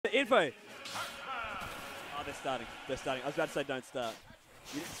Info. Oh, they're starting. They're starting. I was about to say don't start.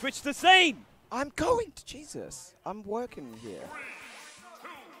 You switch the scene. I'm going to Jesus. I'm working here.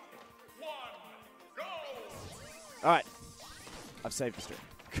 3, 2, 1, go! All right. I've saved the stream.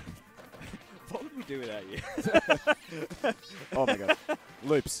 What would we do without you? Oh my god.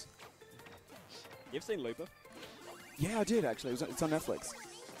 Loops. You've seen Looper? Yeah, I did actually. It's on Netflix.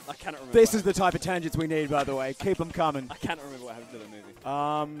 I cannot remember. This is the type of tangents we need, by the way. Keep them coming. I cannot remember what happened to the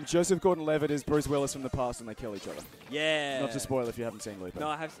movie. Joseph Gordon-Levitt is Bruce Willis from the past, and they kill each other. Yeah. Not to spoil if you haven't seen Looper. No,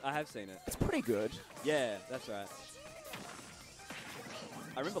 I have seen it. It's pretty good. Yeah, that's right.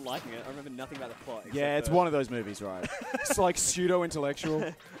 I remember liking it. I remember nothing about the plot. Yeah, it's one of those movies, right? It's like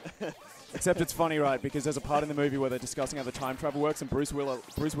pseudo-intellectual. Except it's funny, right? Because there's a part in the movie where they're discussing how the time travel works, and Bruce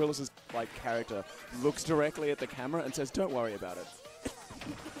Willis's character looks directly at the camera and says, "Don't worry about it."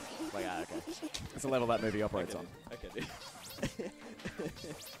 Like, okay. That's the level that movie operates on. Okay, dude.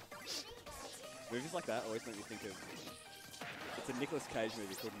 Movies like that always make me think of... It's a Nicolas Cage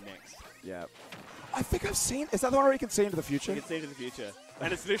movie called Next. Yeah. I think I've seen... Is that the one where you can see into the future? You can see into the future.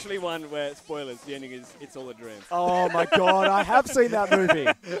 And it's literally one where, spoilers, the ending is It's All a Dream. Oh my god, I have seen that movie.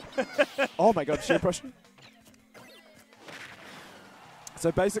 Oh my god, sheer impression.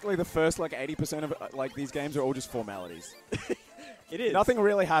 So basically the first 80% of these games are all just formalities. It is. Nothing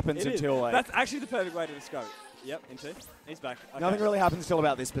really happens until That's actually the perfect way to describe it. Yep, into. He's back. Okay. Nothing really happens until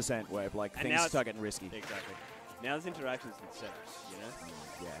about this percent where things now start getting risky. Exactly. Now there's interactions and setups, you know?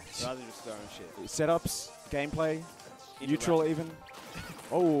 Yeah. Rather than just throwing shit. Setups, gameplay, neutral even.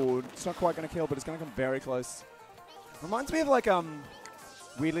 Oh, it's not quite going to kill, but it's going to come very close. Reminds me of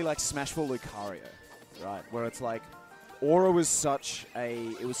weirdly Smashville Lucario, right? Where it's like, Aura was such a,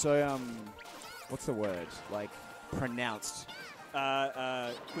 it was so, what's the word? Pronounced.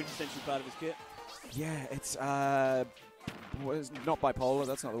 Quintessential part of his kit. Yeah, it's, not bipolar,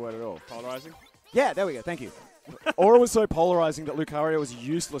 that's not the word at all. Polarizing. Yeah, there we go, thank you. Aura was so polarizing that Lucario was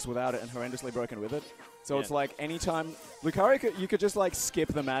useless without it and horrendously broken with it. So it's like anytime Lucario, you could just skip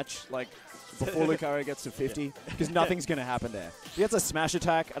the match before Lucario gets to 50 because nothing's going to happen there. He gets a smash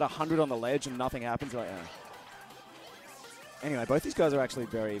attack at 100 on the ledge and nothing happens. Anyway, both these guys are actually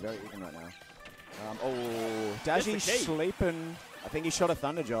very, very even right now. Dashie sleeping. I think he shot a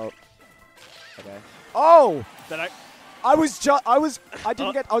Thunder Jolt. Okay. Oh! I was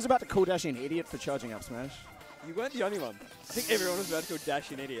about to call Dashie an idiot for charging up smash. You weren't the only one. I think everyone was about to call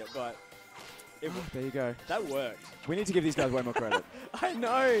Dashie an idiot, but... There you go. That worked. We need to give these guys way more credit. I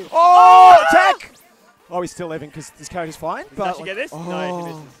know. Oh! Attack! Oh, he's still living because this character's fine. Does Dashie get this? Oh. No, he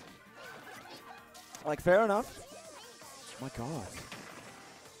misses. Fair enough. My god.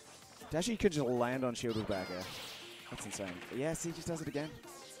 Dashie could just land on shield with back air. That's insane. But yeah, see, he just does it again.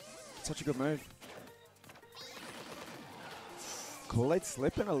 Such a good move. Kool-Aid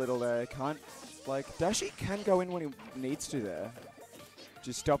slipping a little there. Can't, Dashie can go in when he needs to there.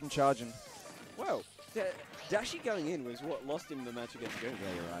 Just stop him charging. Well, Dashie going in was what lost him the match against Goon.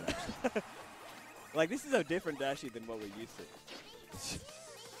 Yeah, you're right, actually. This is a different Dashie than what we're used to.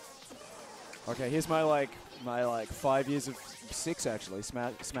 Okay, here's my 5 years of 6 actually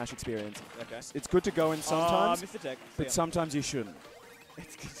smash experience. Okay. It's good to go in sometimes, Mr. Tech. but sometimes you shouldn't.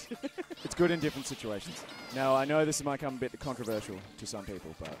 It's good in different situations. Now I know this might come a bit controversial to some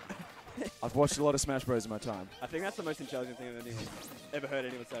people, but I've watched a lot of Smash Bros in my time. I think that's the most intelligent thing I've ever heard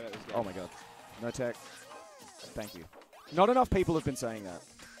anyone say about this game. Oh my god, no tech. Thank you. Not enough people have been saying that.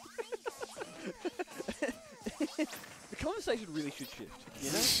 The conversation really should shift,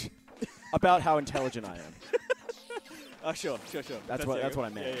 you know? About how intelligent I am. Oh, sure. That's what I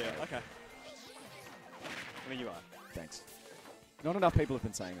meant. Yeah, okay. I mean, you are. Thanks. Not enough people have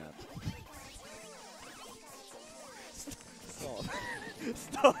been saying that.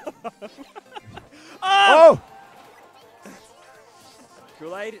 Stop. Oh!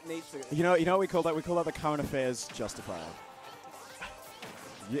 Kool-Aid needs to... You know what we call that? We call that the current affairs justifier.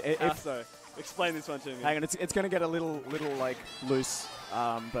 How so? Explain this one to me. Hang on, it's going to get a little loose,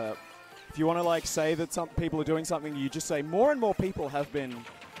 but if you want to say that some people are doing something, you just say more and more people have been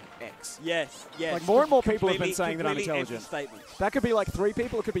X. Yes. More and more people have been saying that I'm intelligent. Statement. That could be 3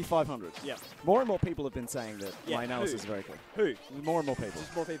 people, it could be 500. Yeah. More and more people have been saying that my analysis is very clear. Who? More and more people.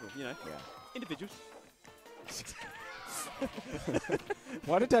 Just more people, you know. Yeah. Individuals.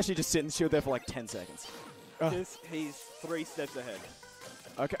 Why did Dashie just sit and shield there for 10 seconds? Because he's 3 steps ahead.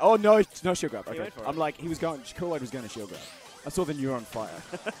 Okay. Oh, no shield grab. He Okay. went for it. I'm Kool-Aid was going to shield grab. I saw the neuron fire.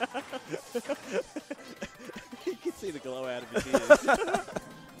 You can see the glow out of his ears.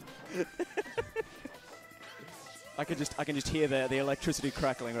 I can just hear the electricity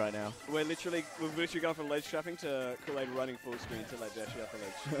crackling right now. We've literally gone from ledge trapping to Kool-Aid running full screen to let Dashie off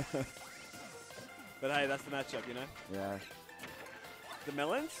the ledge. But hey, that's the matchup, you know? Yeah. The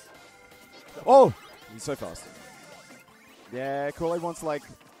melons? Oh! He's so fast. Yeah, Kool-Aid wants like...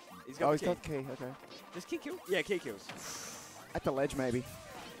 He's got he's got the key, okay. Does key kill? Yeah, key kills. At the ledge, maybe.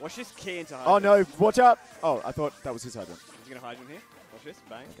 Watch this key into Oh hydrant. no, watch out! Oh, I thought that was his hydrant. He's going to hydrant here. Watch this,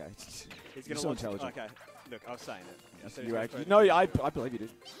 bang. Okay. He's You're going to so launch. intelligent. Okay, look, I was saying it. I said You he's actually, gonna no, throw- I believe you did.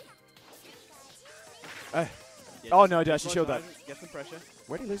 Yeah, Oh, just- no, just Dashie, launch shield the that. hydrant, Get some pressure.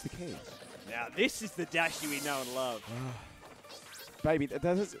 Where did he lose the key? Now, this is the Dashie we know and love. Baby,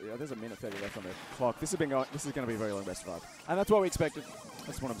 there's a minute 30 left on the clock. This is going to be a very long best of 5. And that's what we expected. I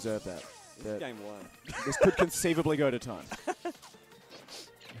just want to observe that. This is game 1. This could conceivably go to time.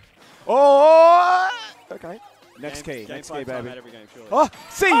 Oh! Okay. Next key, Game next 5 key, time baby. at every game, surely. Oh,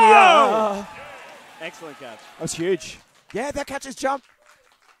 see ya! Excellent catch. That was huge. Yeah, that catches jump.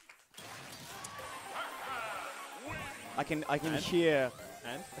 I can hear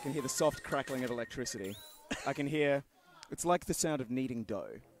And? I can hear the soft crackling of electricity. I can hear it's like the sound of kneading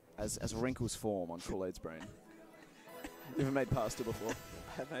dough as wrinkles form on Kool-Aid's brain. You ever made pasta before?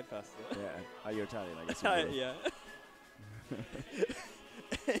 I've made pasta. Yeah. Are you Italian? I guess. You will. Yeah.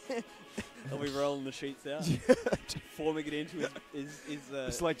 Are we rolling the sheets out? Forming it into his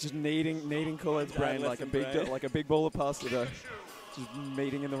It's like just kneading Kool-Aid's brain like a big brain. like a big ball of pasta dough. Just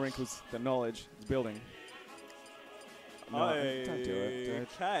kneading in the wrinkles, the knowledge, it's building. No, don't do it. Don't.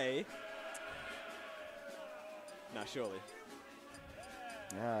 Okay. Nah, surely.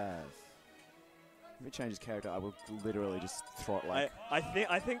 Yes. If he changes character, I will literally just throw it like. I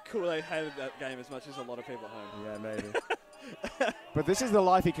think Kool-Aid hated that game as much as a lot of people at home. Yeah, maybe. But this is the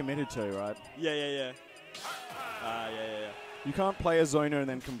life he committed to, right? Yeah. You can't play a zoner and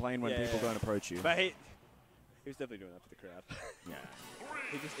then complain when Yeah, people yeah. don't approach you. But he was definitely doing that for the crowd. Yeah.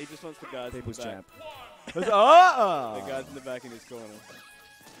 he just wants the guys People's in the back. champ. Oh! The guys in the back in his corner.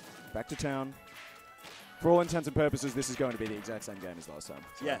 Back to town. For all intents and purposes, this is going to be the exact same game as last time.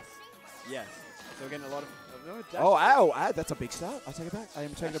 So. Yes. So we're getting a lot of. Oh, ow! That's a big start. I take it back. I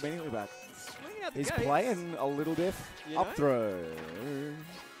am taking it immediately back. Swinging out the He's gates. playing a little diff. You Up know? throw.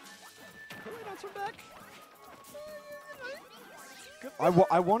 Kool-Aid on some back.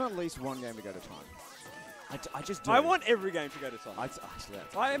 I want at least one game to go to time. I just do. I want every game to go to time.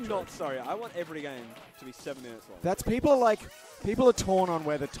 I am true. not sorry. I want every game to be 7 minutes long. That's people are torn on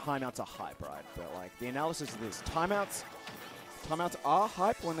whether timeouts are hype, right? But like the analysis of this, timeouts are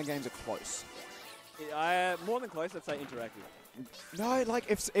hype when the games are close. More than close, I'd say interactive. No, like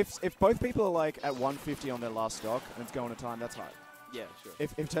if both people are like at 150 on their last stock and it's going to time, that's hype. Yeah, sure.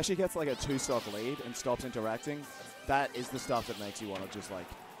 If Dashie gets like a 2-stock lead and stops interacting, that is the stuff that makes you want to just like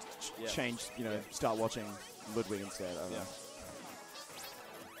change, start watching Ludwig instead. I don't know.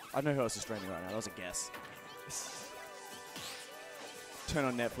 I don't know who else is streaming right now. That was a guess. Turn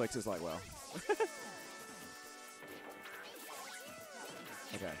on Netflix is like, well.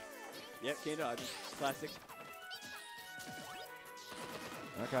 Okay. Yep, Kinder, classic.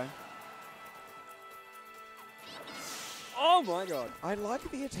 Okay. Oh my god. I like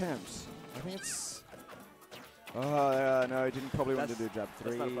the attempt. I think it's... Oh, no, he didn't probably want to do jab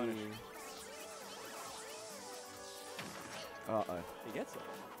 3. That's not a punish. Uh-oh. He gets it.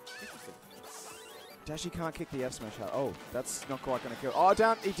 Interesting. Dashie can't kick the F smash out. Oh, that's not quite going to kill. Oh,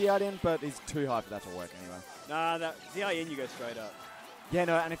 down. He DI'd in, but he's too high for that to work anyway. Nah, that DI in, you go straight up. Yeah,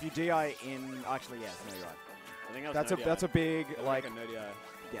 no, and if you DI in... Actually, yes, no, you're right. I think that was That's a big, like... a no DI.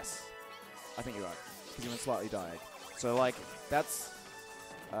 Yes. I think you're right. Because you went slightly diag. So, like, that's...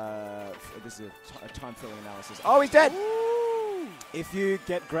 this is a time-filling analysis. Oh, he's dead! Ooh. If you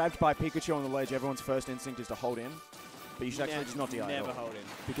get grabbed by Pikachu on the ledge, everyone's first instinct is to hold in. But you should actually just not DI at Never all. hold in.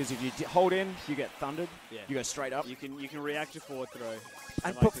 Because if you hold in, you get thundered. Yeah. You go straight up. You can react to forward throw.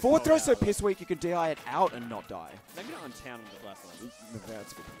 And like but just forward hold throw's so out. piss weak, you can DI it out and not die. Maybe not on town on the platform.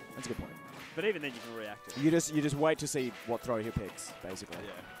 That's a good. That's a good point. But even then, you can react to it. You just wait to see what throw he picks, basically.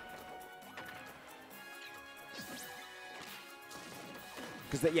 Yeah.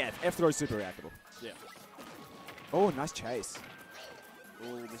 Because F throw's super reactable. Yeah. Oh, nice chase.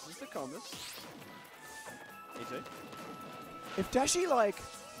 Oh, this is the combos. E2. If Dashie like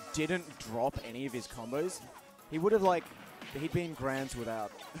didn't drop any of his combos, he would have he'd been grands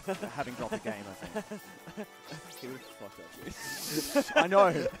without having dropped a game, I think. He would have fucked up. I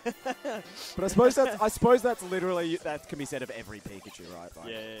know. But I suppose that's literally, that can be said of every Pikachu, right? Like,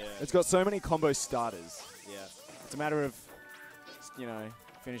 Yeah. it's got so many combo starters. Yeah. It's a matter of,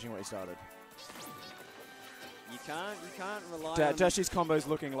 finishing what he started. You can't rely on... Dashie's combo's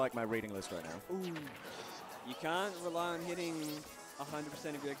looking like my reading list right now. Ooh. You can't rely on hitting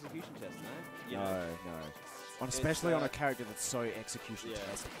 100% of your execution test, no? You No, know, no. Especially on a character that's so execution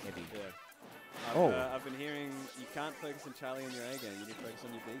test heavy. Yeah. I've been hearing you can't focus entirely on your A game. You need to focus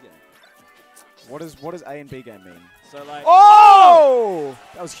on your B game. What does A and B game mean? So like, oh!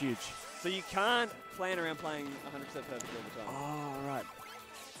 That was huge. So you can't plan around playing 100% perfect all the time. Oh, right.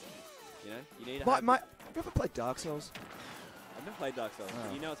 You know, you need to have. Have you ever played Dark Souls? I've never played Dark Souls, Oh.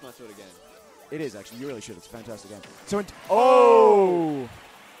 but you know it's my sort of game. It is actually. You really should. It's a fantastic game. So, oh!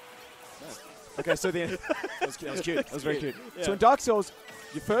 No. Okay, so that was cute. That was very cute. Yeah. So in Dark Souls,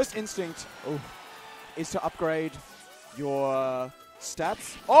 your first instinct is to upgrade your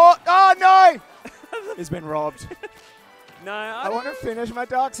stats. Oh no! It's been robbed. No, I want to finish my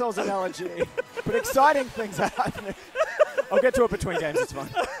Dark Souls analogy, but exciting things are happening. I'll get to it between games. It's fine.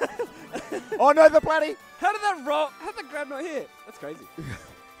 Oh no, the platy! How did that roll? How did that grab not hit? That's crazy.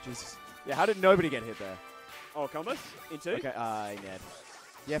 Jesus. Yeah, how did nobody get hit there? Oh, combos in 2? Okay, Ned.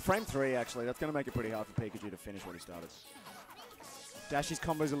 Yeah, frame 3 actually. That's going to make it pretty hard for Pikachu to finish what he started. Dashie's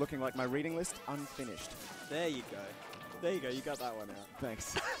combos are looking like my reading list unfinished. There you go. There you go. You got that one out.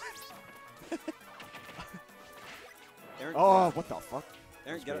 Thanks. Aaron, Oh, what the fuck?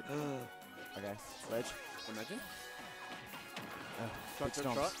 Aaron, get it. Okay, ledge. Imagine. Big Trot, trot,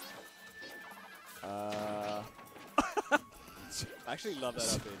 stomps. trot. I actually love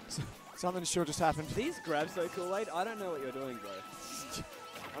that up in. Something sure just happened. These grabs so Kool-Aid, I don't know what you're doing, bro.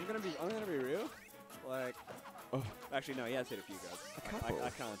 I'm gonna be real. Like, actually no, he has hit a few guys. I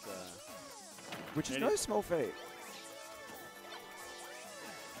can't. Which is no small feat.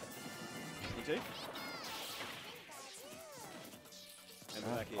 You too? And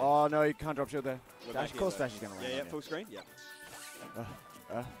we're back here. Oh no, you can't drop shield there. We're Dash, back of course here, Dash is going to though. land. Yeah, on full screen. Yeah.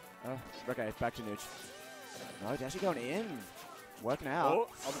 Okay, back to Nooch. No, Dashie going in. Working out. Oh,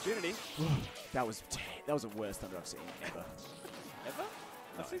 opportunity. That was the worst thunder I've seen ever. Ever?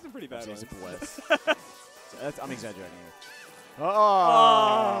 I've seen some pretty bad ones. It's worse. I'm exaggerating here.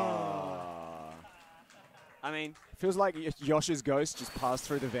 Oh! I mean, Feels like Yosh's ghost just passed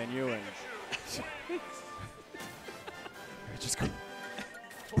through the venue and just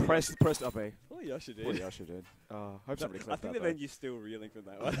pressed up A. oh, Yasha did. Poor Yosha did. Hope somebody I clipped think that. the venue's still reeling from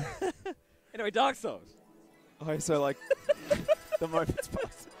that one. Anyway, Dark Souls. Oh, so like the moment's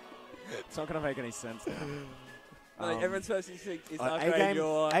passed. It's not going to make any sense now. Everyone's first instinct is A upgrade game,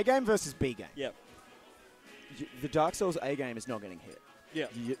 your... A game versus B game. Yep. The Dark Souls A game is not getting hit. Yeah.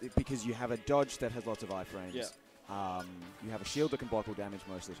 Because you have a dodge that has lots of iframes. Yeah. You have a shield that can block all damage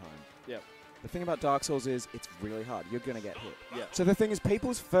most of the time. Yep. The thing about Dark Souls is it's really hard. You're going to get hit. Yeah. So the thing is,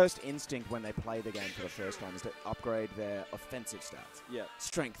 people's first instinct when they play the game for the first time is to upgrade their offensive stats. Yeah.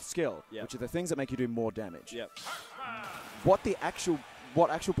 Strength, skill, Yeah. which are the things that make you do more damage. Yep. What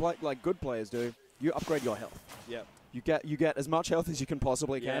good players do, you upgrade your health. Yep. You get as much health as you can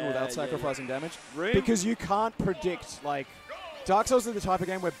possibly can Yeah, without yeah, sacrificing damage. Room. Because you can't predict, like, Dark Souls is the type of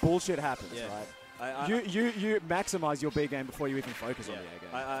game where bullshit happens, Yeah. right? You maximize your B game before you even focus on the A game.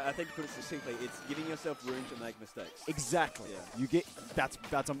 I think to put it succinctly, it's giving yourself room to make mistakes. Exactly. Yeah. You get that's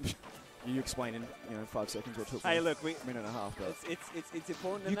you explain in 5 seconds what took Hey, me look, a minute and a half. But it's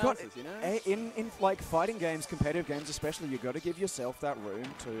important you analysis, you know. in like fighting games, competitive games especially, you got to give yourself that room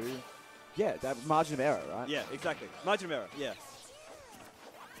to, that margin of error, right? Yeah, exactly. Margin of error. Yeah.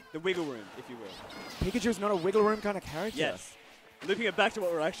 The wiggle room, if you will. Pikachu's not a wiggle room kind of character. Yes. Looping it back to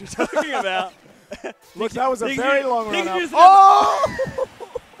what we're actually talking about. Look, that was a very long run up. Pikachu's Oh!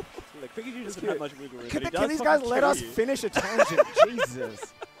 Look, Pikachu doesn't have much wiggle room. Can these guys let us finish a tangent?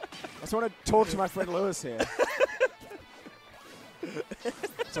 Jesus. I just want to talk to my friend Lewis here.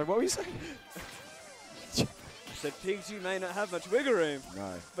 So what were you saying? I said Pikachu may not have much wiggle room,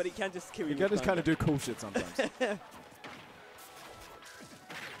 No. but he can just kill you. You can just kind of do cool shit sometimes.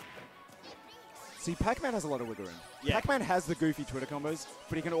 See, Pac-Man has a lot of wiggle room. Yeah. Pac-Man has the goofy Twitter combos,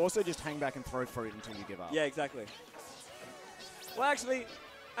 but he can also just hang back and throw fruit until you give up. Yeah, exactly. Well, actually,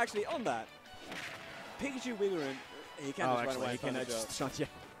 on that, Pikachu wiggle room, he can just run away. he can yeah.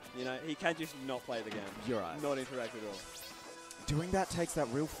 You know, he can just not play the game. You're right. Not interact at all. Doing that takes that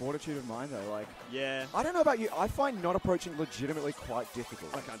real fortitude of mind, though. Like, Yeah. I don't know about you. I find not approaching legitimately quite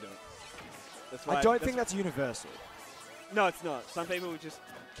difficult. I can't do it. That's why I don't think that's universal. No, it's not. Some people just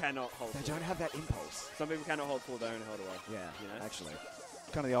cannot hold. They don't have that impulse. Some people cannot hold full down and hold away. Yeah, You know? actually.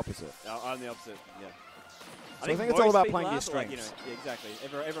 Kind of the opposite. I'm the opposite. Yeah. So I think it's all most about people playing your are, but, like, strengths. yeah, exactly.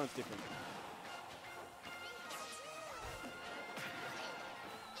 Everyone's different.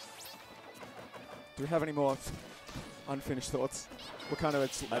 Do we have any more unfinished thoughts? We're kind of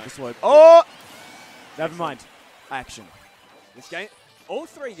at the slope. Oh! Never mind. Action. This game, all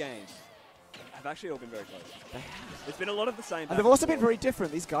 3 games have actually all been very close. It's been a lot of the same. And they've also been very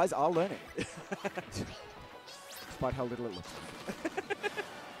different. These guys are learning. Despite how little it looks.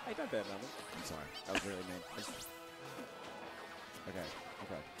 Hey, don't bad number. I'm sorry. That was really mean. Okay.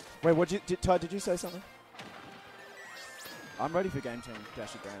 Wait, Ty, did you say something? I'm ready for game 10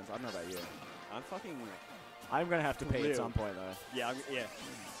 Dashie Grands. I don't know about you. I'm going to have to pee at some point, though. Yeah, yeah.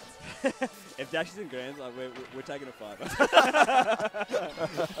 If Dashie's in Grands, we're taking a 5.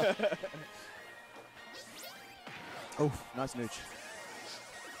 Oh, nice nooch.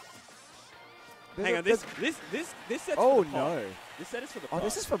 Hang on, this set's oh, for the pot. no. This set is for the pot. Oh,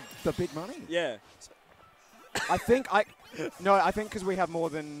 this is for the big money? Yeah. I think because we have more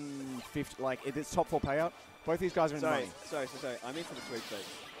than 50, like, it's top 4 payout. Both these guys are in the money. Sorry. I mean for the sweepstakes.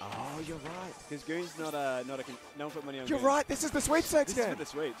 Oh, you're right. Because Goon's no one put money on You're Goon. right, this is the sweepstakes This game. is for the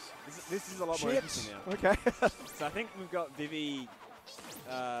sweeps. This is a lot more interesting now. Okay. So I think we've got Vivi.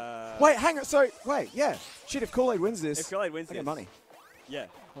 Wait, hang on. So, yeah. Shit, if Kool-Aid wins this, If Kool-Aid wins I this. get money. Yeah.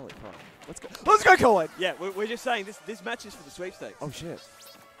 Holy crap. Let's go, Kool-Aid. Yeah, we're just saying this match is for the sweepstakes. Oh, shit.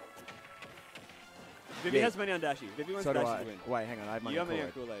 Vivi has money on Dashie. Vivi wants So do Dashie I. to win. Wait, hang on. I have money You on have money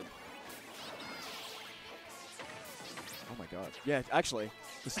on Kool-Aid. Kool-Aid. Oh, my God. Yeah, actually,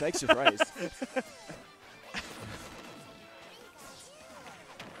 the stakes just raised.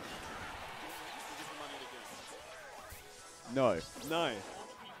 No. No.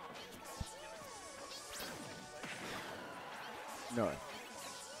 No.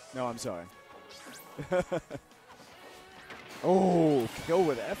 No, I'm sorry. Oh, kill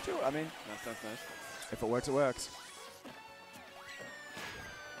with F2? I mean, Nice. if it works, it works.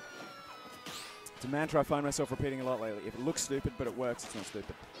 It's a mantra I find myself repeating a lot lately. If it looks stupid, but it works, it's not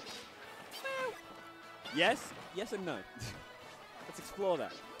stupid. Yes and no. Let's explore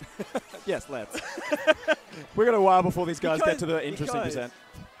that. Yes, let's. We're going to while before these guys get to the interesting because percent.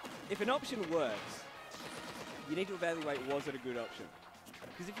 If an option works, you need to evaluate, was it a good option?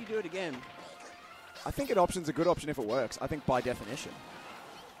 Because if you do it again... I think an option's a good option if it works. I think by definition.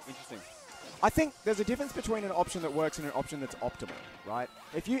 Interesting. I think there's a difference between an option that works and an option that's optimal, right?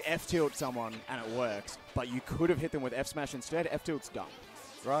 If you F-tilt someone and it works, but you could have hit them with F-smash instead, F-tilt's dumb,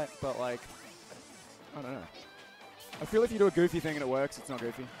 right? But, like, I don't know. I feel if you do a goofy thing and it works, it's not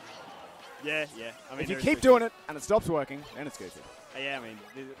goofy. Yeah. I mean, If you keep doing it and it stops working, then it's goofy. Yeah, I mean,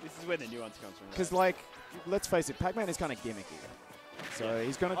 this is where the nuance comes from. Because, like, let's face it, Pac-Man is kind of gimmicky. So Yeah.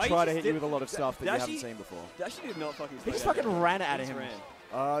 he's going Oh, to he try to just hit you did- with a lot of stuff that you Dashie- haven't seen before. Dashie did not fucking... He just slow down. fucking ran at He just him. ran.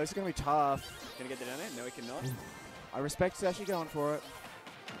 Oh, this is going to be tough. Can I get that down there? No, he cannot. I respect Dashie going for it.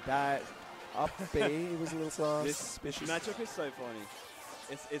 That up B was a little soft. This matchup is so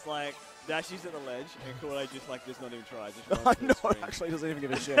funny. It's like Dashie's at the ledge and Kool-Aid just like does not even try. Just runs I to the know, screen. actually doesn't even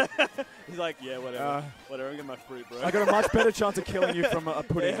give a shit. He's like, yeah, whatever. Whatever, I'm getting my fruit, bro. I got a much better chance of killing you from a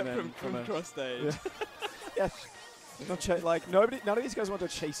pudding Yeah, than from a... cross stage. Yeah. Not like, none of these guys want to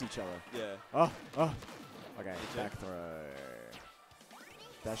chase each other. Yeah. Oh. Okay, Good back job. throw.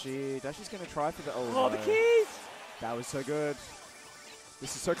 Dashie's going to try for the... Oh, no. the keys! That was so good.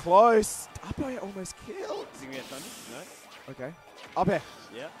 This is so close. Up air almost killed. Is he going to get thunder? No. Okay. Up air.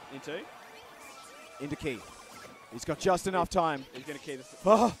 Yeah, into. Into key. He's got just enough time. He's going to key this.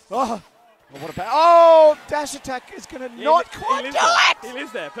 Oh, what a Oh, dash attack is going to not quite do it. He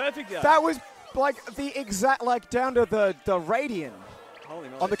lives there. Perfect. Yeah. That was like the exact, like down to the radian Holy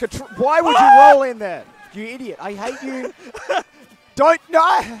moly. on the control. Why would you roll in there? You idiot. I hate you. Don't,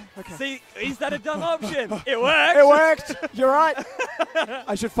 no. Okay. See, is that a dumb option? It worked. It worked. You're right.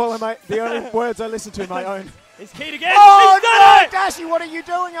 I should follow the only words I listen to, my own. He's keyed again. Oh, He's done no, it! Dashie, what are you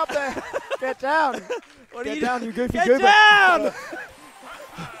doing up there? Get down. What Get are you down, doing? you goofy Get goober. down!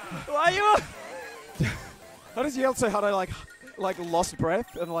 Why are you? I just yelled so hard I like lost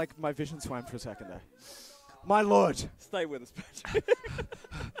breath and like my vision swam for a second there. My lord. Stay with us, Patrick.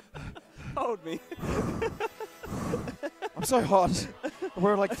 Hold me. I'm so hot. I'm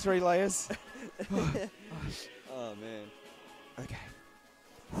wearing like 3 layers. Oh man. Okay.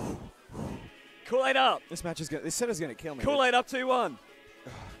 Kool-Aid up. This set is gonna kill me. Kool-Aid up 2-1.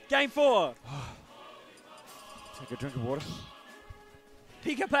 Game 4. Take a drink of water.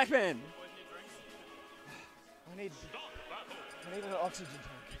 Pika Pac-Man. I need an oxygen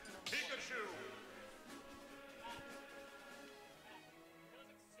tank. Pikachu.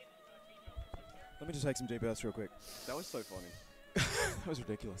 Let me just take some deep breaths real quick. That was so funny. That was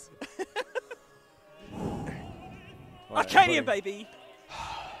ridiculous. Arcadian, baby.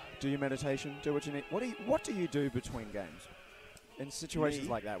 Do your meditation. Do what you need. What do you do between games? In situations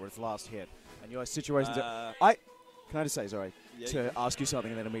like that where it's last hit and your situations. Can I just say sorry Yeah, to ask you something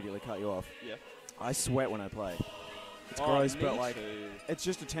and then immediately cut you off? Yeah. I sweat when I play. It's gross, me but like, too. it's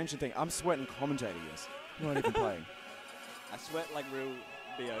just a tension thing. I'm sweating commentating this. I'm not even playing. I sweat like real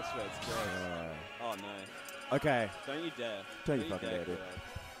BO sweats. Gross. Oh no. Okay. Don't you dare. Don't you fucking dare, dude. Koolade.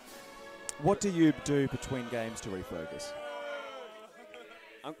 What do you do between games to refocus?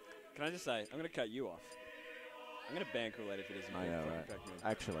 Can I just say, I'm going to cut you off. I'm going to ban Koolade if it isn't. I know, right? Correct me.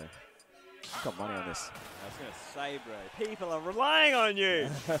 Actually, I've got money on this. I was going to say, bro, people are relying on you.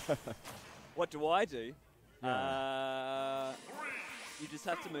 What do? Yeah. You just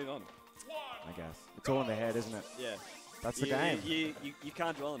have to move on. I guess. It's all in the head, isn't it? Yeah. That's the game. You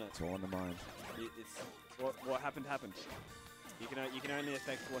can't dwell on it. It's all in the mind. It's what happened. You can only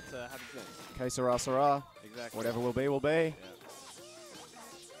affect what happens next. Que sera, sera. Exactly. Whatever will be, will be. Yeah.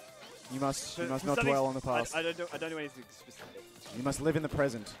 You must For not something dwell on the past. I don't do anything specific. You must live in the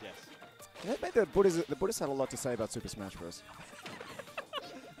present. Yes. Yeah, mate, the Buddhists had a lot to say about Super Smash Bros.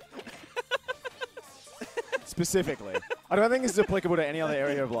 Specifically. I don't think this is applicable to any other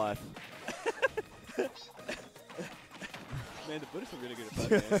area of life. Man, the Buddhists are really good at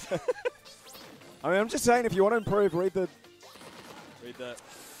Pac-Man. I mean, I'm just saying, if you want to improve, read the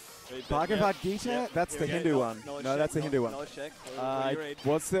Bhagavad Gita. Yep. That's Here the we go. Hindu one. Knowledge No, check, that's the Hindu one. Knowledge check. What do you read?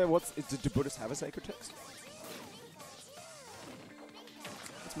 Do Buddhists have a sacred text?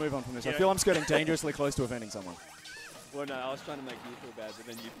 Let's move on from this. I Yeah. feel I'm skirting dangerously close to offending someone. Well, no, I was trying to make you feel bad, but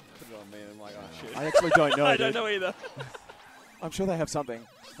then you put it on me, and I'm like, oh shit. I actually don't know, I dude. don't know either. I'm sure they have something.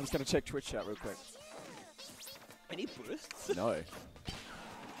 I'm just going to check Twitch chat real quick. Any Buddhists? No.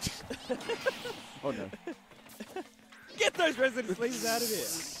 Oh, no. Get those resident fleas out of here.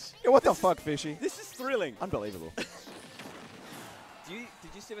 Yeah, what the fuck, Fishy? This is thrilling. Unbelievable. Did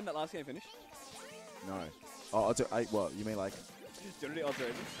you see when that last game finished? No. Oh, what? You mean like... Do you want to do odds or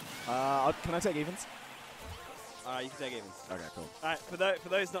evens? Can I take evens? Alright, you can take evens. Okay, cool. Alright, for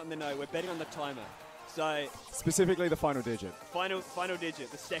those not in the know, we're betting on the timer. So, Specifically the final digit. final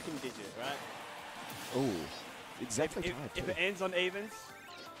digit, the second digit, right? Ooh. Exactly tied, If too. it ends on evens,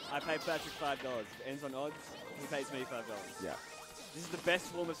 I pay Patrick $5. If it ends on odds, he pays me $5. Yeah. This is the best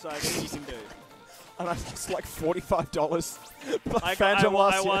form of cycling you can do. And I lost like $45 I Phantom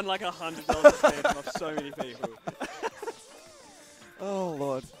last year. won like $100 Phantom off so many people. Oh,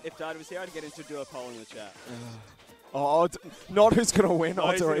 Lord. If Dad was here, I'd get him to do a poll in the chat. Oh, not who's going to win, No,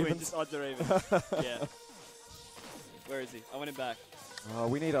 odds he's or gonna win, evens. just odds or evens. Yeah. Where is he? I want him back.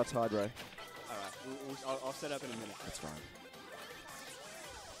 We need our tide, Ray. Alright, I'll set up in a minute. That's fine.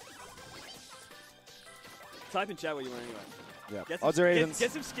 Type in chat what you want anyway. Yeah. Get some, Odds or evens.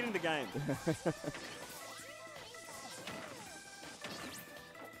 Get some skin in the game.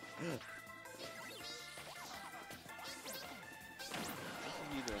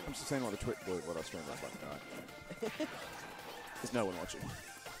 What are you doing? I'm just saying what our stream looks like. Alright. There's no one watching.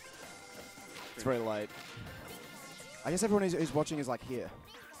 It's very late. I guess everyone who's watching is like here.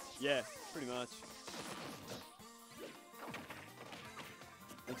 Yeah, pretty much.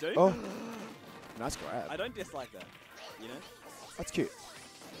 And do? Oh. Nice grab. I don't dislike that. You know? That's cute.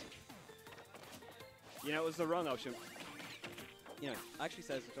 You know, it was the wrong option. You know, I actually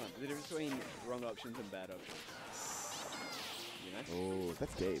say this all the time. The difference between wrong options and bad options. You know? Oh,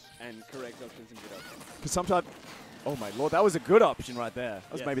 that's deep. And correct options and good options. Because sometimes... Oh, my Lord. That was a good option right there.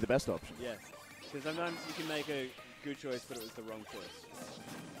 That was Yes. maybe the best option. Yes. Because sometimes you can make a good choice, but it was the wrong choice.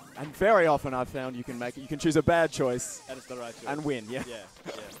 And very often I've found you can choose a bad choice And it's the right choice. and win, yeah? Yeah,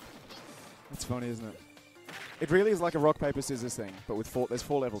 yeah. That's funny, isn't it? It really is like a rock, paper, scissors thing, but with there's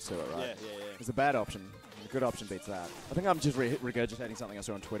 4 levels to it, right? Yeah, yeah, yeah. There's a bad option. The good option beats that. I think I'm just regurgitating something I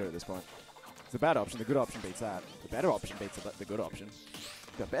saw on Twitter at this point. It's the bad option. The good option beats that. The better option beats the good option.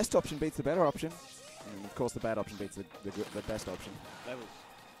 The best option beats the better option. And, of course, the bad option beats the best option. Levels.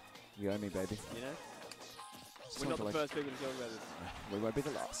 You owe me, baby. You know? It's We're time not to the like- first people to talk about this. We won't be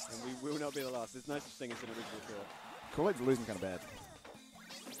the last. And we will not be the last. There's no such thing as an original thought. Koolade's losing kind of bad.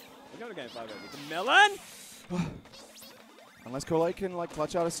 We're going to game 5 over. The melon! Unless Koolade can like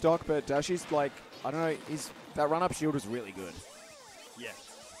clutch out of stock, but Dashie's like, I don't know, that run-up shield was really good. Yeah.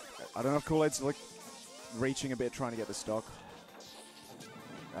 I don't know if Koolade's like reaching a bit trying to get the stock.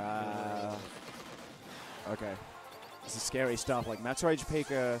 Okay. This is scary stuff. Like Max Rage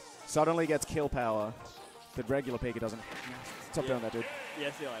Pika suddenly gets kill power, but regular Pika doesn't. Stop doing that, dude.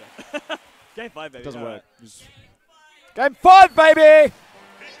 Yeah, see you later. Game 5, baby. It doesn't All work. right. Just Game 5, baby!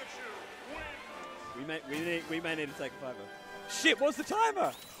 We may need to take a 5. Shit, what's the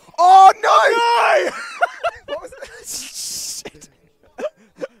timer? Oh, no! What was that? Shit.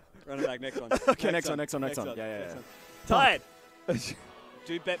 Run it back, next one. Okay, next one. Yeah. Tied!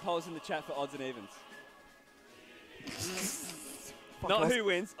 Do bet polls in the chat for odds and evens. Fuck Not off. who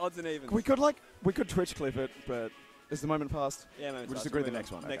wins, odds and evens. We could Twitch clip it, but Is the moment passed? Yeah, man. We'll just agree the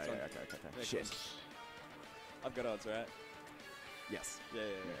next one. Next Okay, one. okay. Next Shit. one. I've got odds, right? Yes. Yeah.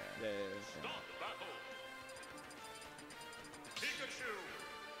 Start battle. Pikachu.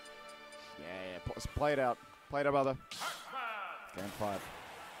 Yeah. Play it out. Play it out, brother. Pac-Man. Game 5.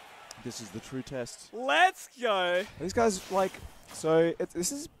 This is the true test. Let's go. These guys, like, so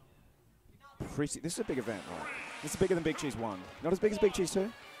this is pretty. This is a big event, right? This is bigger than Big Cheese 1. Not as big as Big Cheese 2?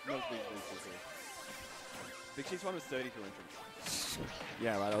 Not as big as Big Cheese 2. Big Cheese 1 was 32 entrants.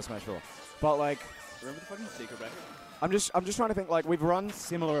 Yeah, right. That was Smash 4. But like, Remember the fucking secret bracket? I'm just trying to think. Like, we've run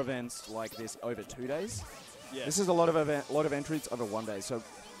similar events like this over 2 days. Yeah. This is a lot of entries over 1 day. So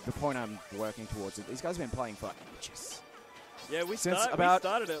the point I'm working towards is these guys have been playing for ages. Yeah, we Since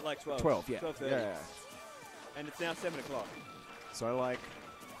started at like 12. 12, yeah. 12:30. Yeah. And it's now 7 o'clock. So like,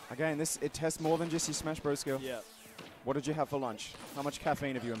 again, it tests more than just your Smash Bros skill. Yeah. What did you have for lunch? How much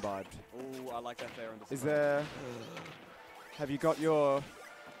caffeine have you imbibed? Oh, I like that fair on the Is there? Have you got your?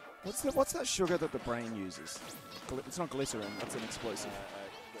 What's that sugar that the brain uses? It's not glycerin. That's an explosive.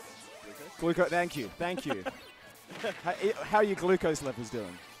 Glucose. Thank you. How are your glucose levels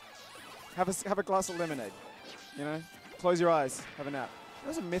doing? Have a glass of lemonade. You know, close your eyes. Have a nap. There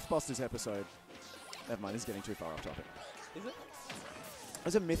was a MythBusters episode. Never mind. This is getting too far off topic. Is it?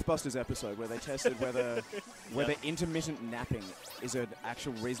 There's a MythBusters episode where they tested whether intermittent napping is an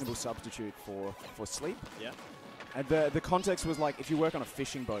actual reasonable substitute for sleep. Yeah. And the context was like, if you work on a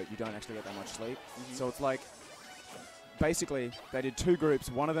fishing boat, you don't actually get that much sleep. Mm-hmm. So it's like, basically, they did 2 groups.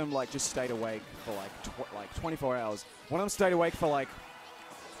 One of them like just stayed awake for like 24 hours. One of them stayed awake for like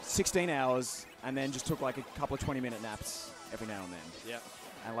 16 hours, and then just took like a couple of 20-minute naps every now and then. Yeah.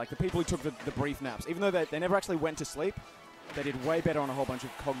 And like the people who took the brief naps, even though they never actually went to sleep, they did way better on a whole bunch of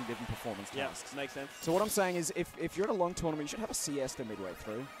cognitive and performance tasks. Makes sense. So what I'm saying is, if you're at a long tournament, you should have a siesta midway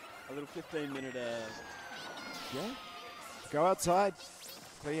through. A little 15-minute Yeah. Go outside.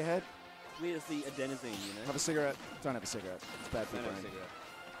 Clear your head. clears the adenosine, you know? Have a cigarette. Don't have a cigarette. It's bad for Don't your have a brain. cigarette.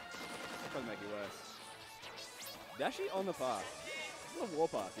 Probably make it worse. Dashie on the path. It's a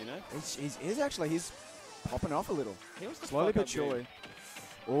warpath, you know? He's actually, he's popping off a little. He wants to Slowly fuck but up surely. dude.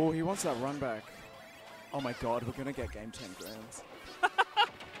 Oh, he wants that run back. Oh my god, we're going to get game 10 grounds.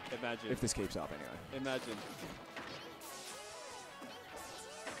 Imagine. If this keeps up anyway. Imagine.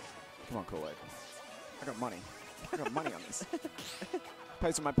 Come on, Kool-Aid. I got money. I got money on this.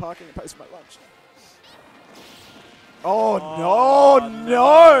 Pays for my parking, it pays for my lunch. Oh,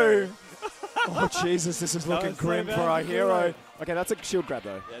 no! Oh, Jesus, this is looking was so grim bad for our for hero. Kool-Aid. Okay, that's a shield grab,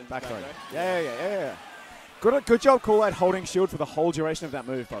 though. Yeah, it's Back back throw. throw. Yeah. Good job, Kool-Aid, holding shield for the whole duration of that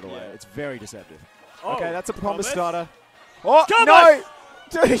move, by the way. Yeah. It's very deceptive. Oh, Okay, that's a promise Thomas. starter. Oh, Thomas! no!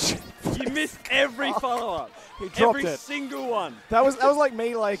 Dude, You missed every follow-up. he dropped Every it. single one. That was like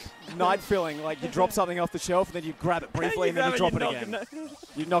me, like, night filling. Like, you drop something off the shelf, and then you grab it briefly, and then you drop it again.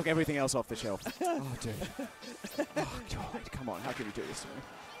 You knock everything else off the shelf. Oh, dude. Oh, God. Come on. How can you do this to me?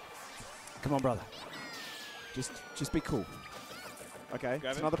 Come on, brother. Just be cool. Okay, Grab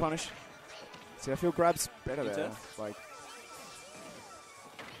it's it. another punish. See, I feel grabs better Good there. test. Like,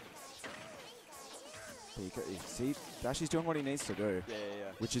 see, Dashie's doing what he needs to do, Yeah.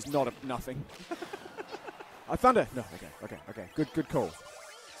 which is not nothing. Thunder. No, okay. Good call.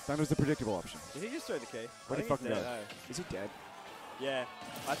 Thunder's the predictable option. Did he just throw the key? Where'd I he think fucking he's go? dead. Is he dead? Yeah.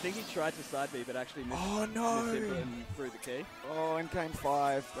 I think he tried to side B, but actually missed, Oh, no. missed it and threw the key. Oh, in game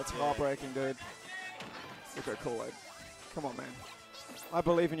 5. That's Yeah. heartbreaking, dude. Look at Kool-Aid. Come on, man. I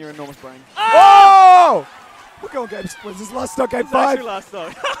believe in your enormous brain. Oh! We're going game. Was this last stock game It's actually 5? last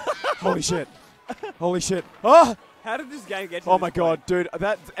stock. Holy shit. Holy shit. Oh! How did this game get to Oh this my point? god, dude.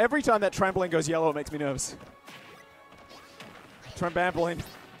 Every time that trampoline goes yellow, it makes me nervous. Trampoline.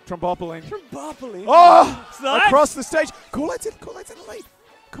 Trombopoline. Trombopoline. Oh! Snipes! Across the stage. Kool-Aid's in the lead.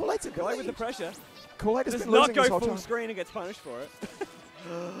 Kool-Aid's in the Kool-Aid with the lead. pressure. Kool-Aid has Does been not losing go this whole full time. screen and gets punished for it.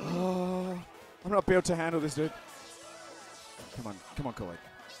 Oh, I'm not built to handle this, dude. Come on, Kool-Aid.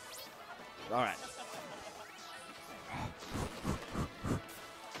 All right.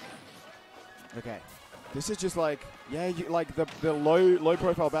 Okay. This is just like, like the low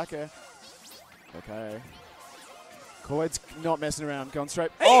profile back air. Okay. Kool-Aid's not messing around, going straight.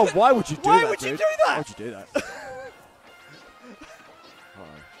 Oh, why would you do that, Why would dude? you do that? Why would you do that? Is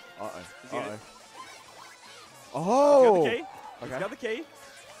he gonna- Uh-oh. He's Oh! got the key. He's Okay. got the key.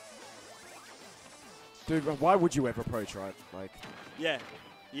 Dude, why would you ever approach, right? Like, Yeah.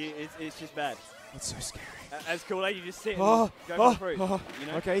 It's just bad. that's so scary. As Kool-Aid, you just sit and Oh, go for the fruit. You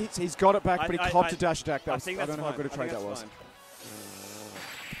know? Okay, he's got it back, but he copped a dash attack. I think I that's don't know how fine. good a I trade think that that's was.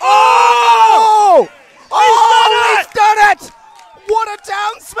 fine. Oh! He's done it! What a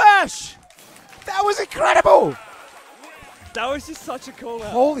down smash! That was incredible! That was just such a call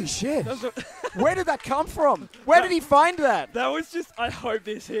out. Holy shit. That was, Where did that come from? Where did he find that? that was just, I hope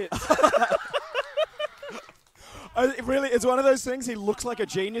this hits. Really, it's one of those things. He looks like a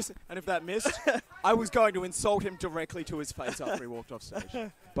genius, and if that missed, I was going to insult him directly to his face after he walked off stage.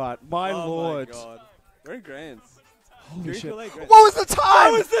 But my lord. Oh my god. We're in grands. Holy shit. Kool-Aid, What was the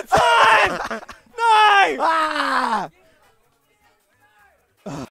time? What was the time?